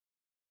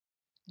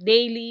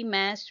Daily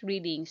Mass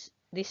Readings,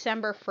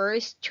 December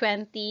 1st,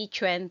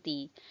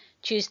 2020,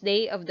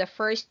 Tuesday of the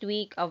first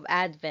week of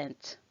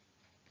Advent.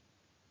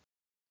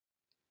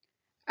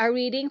 A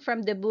reading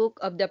from the book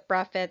of the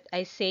prophet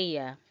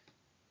Isaiah.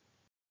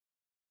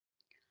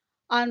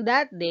 On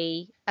that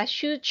day, a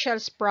shoot shall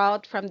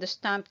sprout from the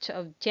stump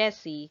of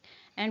Jesse,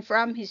 and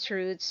from his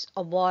roots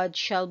a bud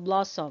shall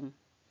blossom.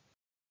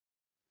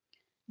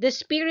 The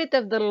Spirit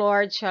of the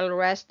Lord shall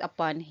rest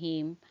upon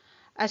him,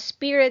 a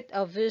spirit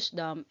of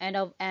wisdom and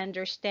of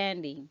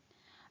understanding,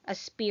 a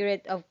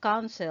spirit of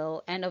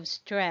counsel and of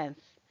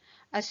strength,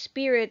 a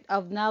spirit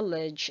of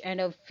knowledge and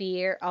of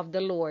fear of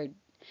the Lord.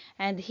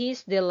 And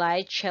his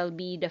delight shall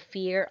be the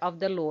fear of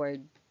the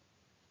Lord.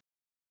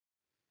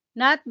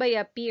 Not by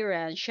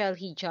appearance shall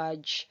he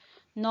judge,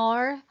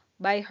 nor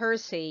by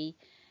hearsay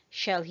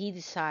shall he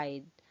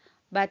decide,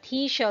 but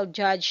he shall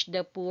judge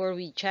the poor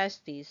with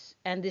justice,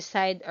 and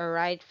decide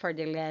aright for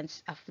the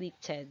land's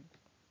afflicted.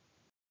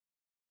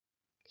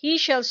 He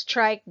shall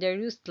strike the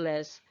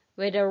ruthless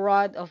with the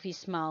rod of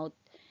his mouth,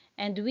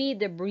 and with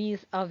the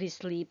breath of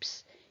his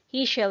lips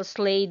he shall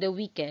slay the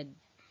wicked.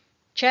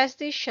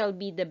 Justice shall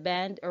be the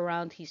band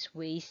around his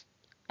waist,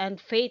 and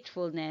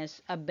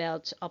faithfulness a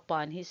belt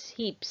upon his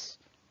hips.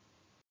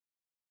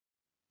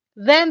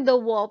 Then the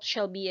wolf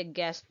shall be a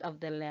guest of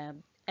the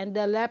lamb, and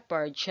the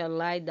leopard shall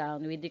lie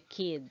down with the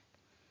kid.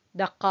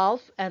 The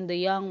calf and the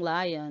young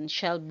lion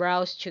shall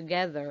browse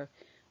together,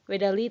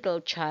 with a little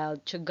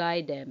child to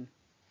guide them.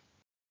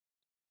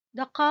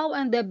 The cow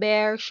and the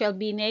bear shall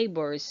be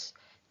neighbors,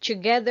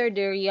 together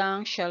their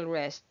young shall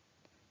rest.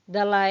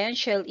 The lion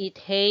shall eat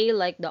hay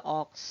like the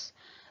ox.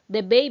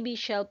 The baby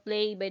shall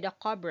play by the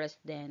cobra's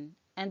den,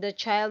 and the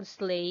child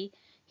lay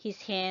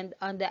his hand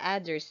on the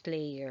adder's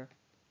lair.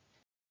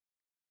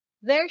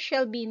 There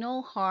shall be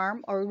no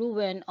harm or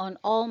ruin on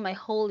all my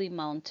holy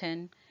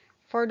mountain,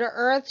 for the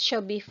earth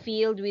shall be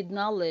filled with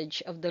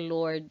knowledge of the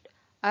Lord,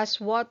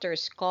 as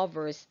waters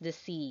covers the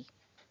sea.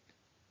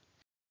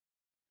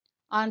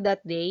 On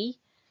that day,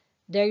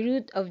 the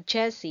root of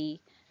Jesse,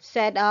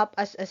 set up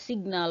as a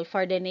signal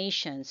for the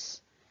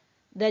nations.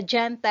 The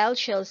Gentiles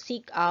shall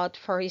seek out,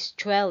 for his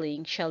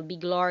dwelling shall be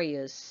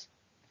glorious.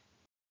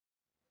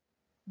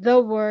 The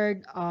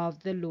word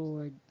of the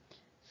Lord.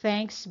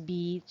 Thanks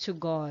be to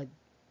God.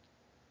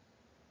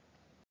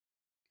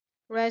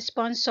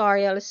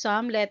 Responsorial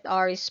Psalm. Let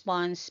our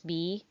response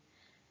be,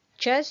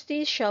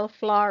 justice shall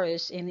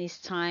flourish in his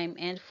time,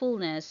 and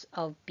fullness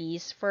of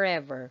peace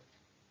forever.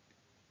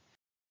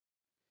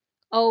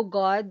 O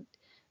God,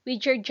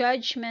 with your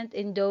judgment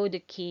endow the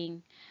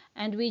king,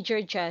 and with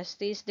your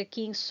justice the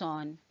king's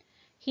son.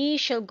 He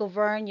shall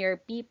govern your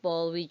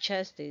people with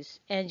justice,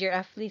 and your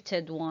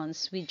afflicted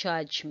ones with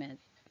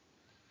judgment.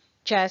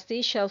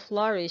 Justice shall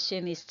flourish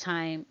in his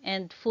time,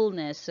 and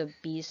fullness of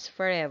peace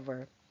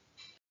forever.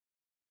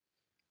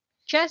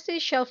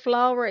 Justice shall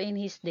flower in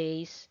his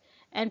days,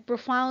 and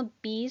profound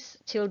peace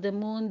till the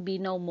moon be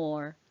no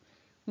more.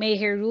 May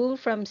he rule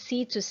from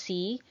sea to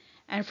sea,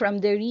 and from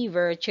the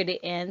river to the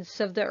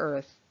ends of the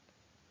earth.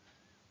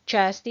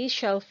 Justice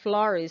shall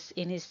flourish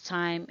in his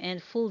time,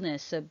 and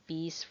fullness of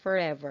peace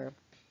forever.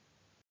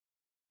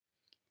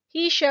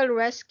 He shall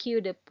rescue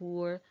the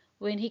poor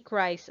when he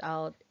cries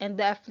out, and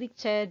the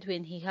afflicted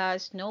when he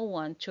has no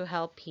one to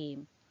help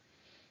him.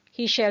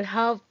 He shall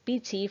have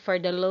pity for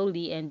the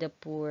lowly and the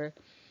poor.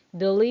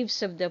 The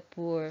lives of the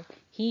poor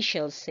he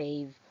shall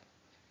save.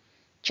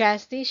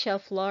 Justice shall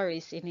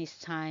flourish in his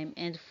time,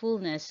 and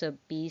fullness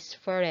of peace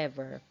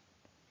forever.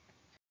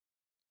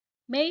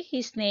 May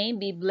his name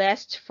be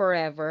blessed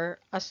forever,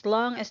 as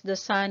long as the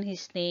sun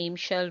his name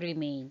shall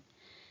remain.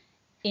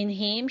 In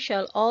him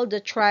shall all the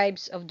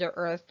tribes of the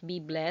earth be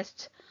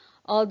blessed,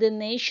 all the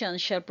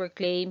nations shall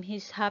proclaim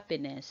his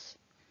happiness.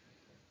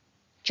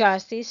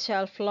 Justice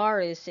shall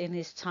flourish in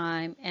his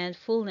time, and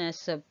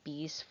fullness of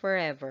peace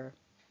forever.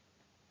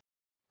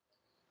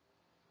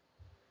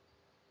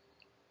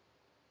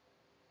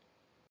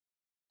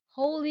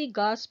 Holy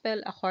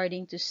Gospel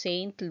according to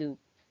Saint Luke.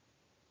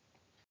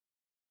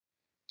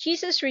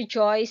 Jesus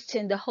rejoiced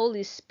in the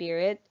Holy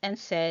Spirit and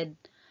said,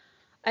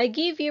 I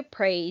give you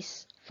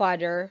praise,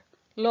 Father,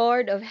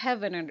 Lord of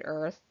heaven and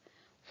earth,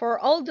 for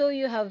although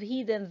you have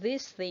hidden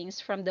these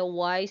things from the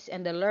wise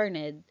and the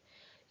learned,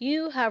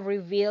 you have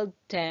revealed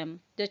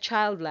them to the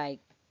childlike.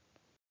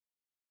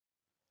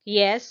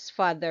 Yes,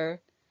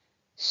 Father,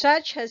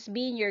 such has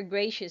been your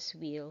gracious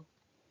will.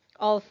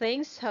 All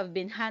things have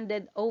been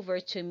handed over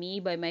to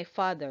me by my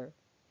Father.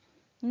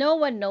 No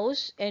one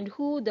knows and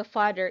who the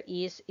Father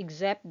is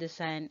except the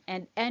Son,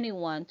 and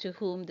anyone to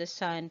whom the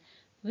Son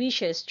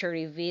wishes to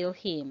reveal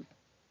him.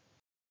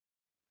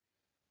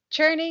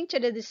 Turning to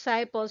the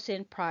disciples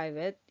in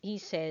private, he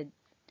said,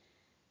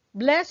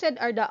 Blessed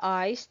are the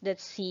eyes that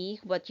see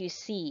what you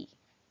see.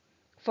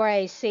 For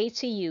I say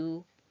to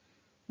you,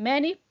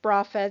 many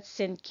prophets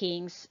and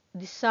kings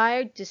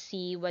desired to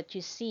see what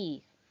you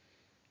see,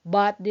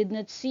 but did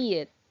not see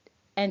it,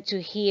 and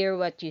to hear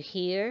what you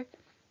hear,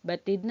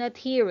 but did not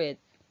hear it.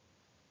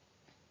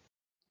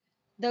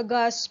 The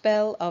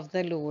Gospel of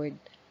the Lord.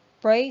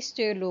 Praise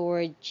to you,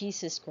 Lord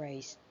Jesus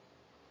Christ.